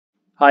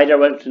Hi there,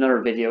 welcome to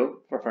another video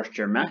for first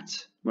year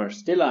maths. We're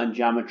still on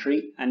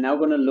geometry and now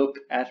going to look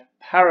at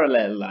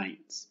parallel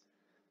lines.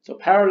 So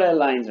parallel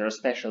lines are a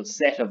special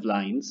set of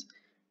lines,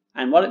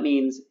 and what it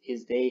means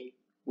is they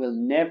will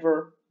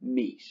never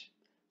meet.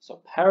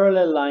 So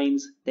parallel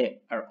lines,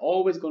 they are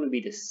always going to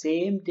be the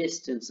same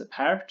distance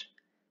apart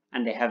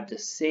and they have the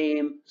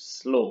same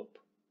slope.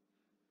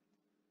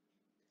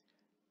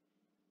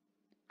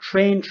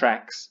 Train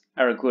tracks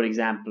are a good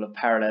example of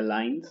parallel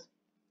lines.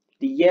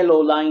 The yellow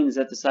lines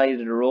at the side of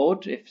the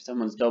road, if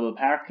someone's double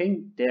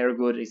parking, they're a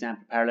good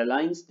example of parallel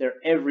lines. They're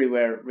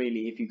everywhere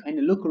really. If you kind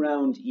of look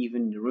around,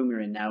 even the room you're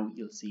in now,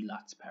 you'll see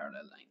lots of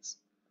parallel lines.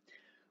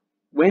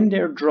 When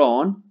they're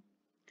drawn,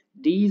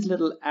 these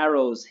little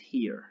arrows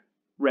here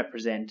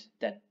represent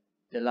that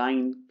the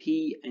line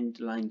P and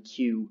the line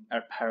Q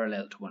are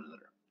parallel to one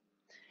another.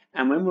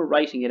 And when we're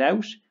writing it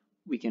out,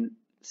 we can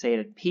say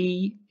that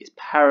P is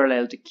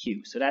parallel to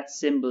Q. So that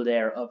symbol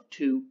there of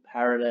two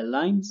parallel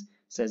lines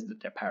says that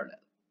they're parallel.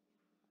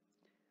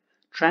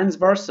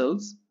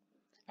 Transversals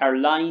are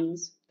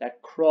lines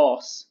that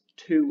cross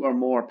two or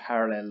more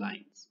parallel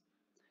lines.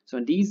 So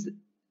in these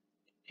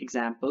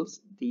examples,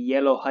 the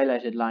yellow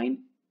highlighted line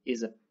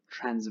is a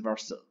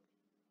transversal.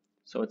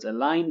 So it's a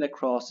line that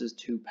crosses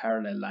two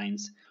parallel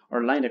lines,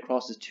 or a line that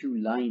crosses two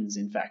lines,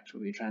 in fact,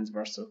 would be a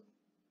transversal.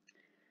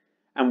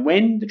 And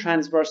when the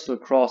transversal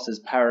crosses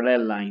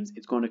parallel lines,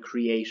 it's going to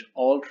create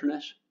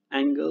alternate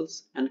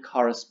angles and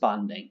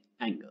corresponding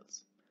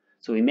angles.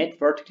 So we met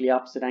vertically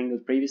opposite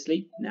angles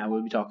previously. Now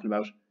we'll be talking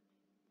about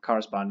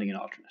corresponding and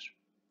alternate.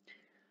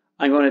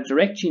 I'm going to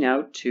direct you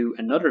now to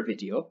another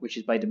video, which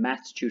is by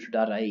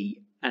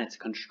themathstutor.ie, and it's a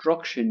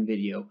construction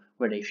video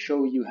where they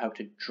show you how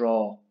to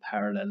draw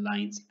parallel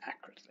lines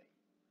accurately.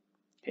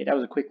 Okay, that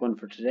was a quick one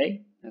for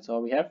today. That's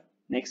all we have.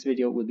 Next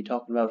video we'll be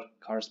talking about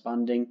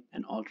corresponding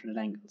and alternate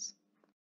angles.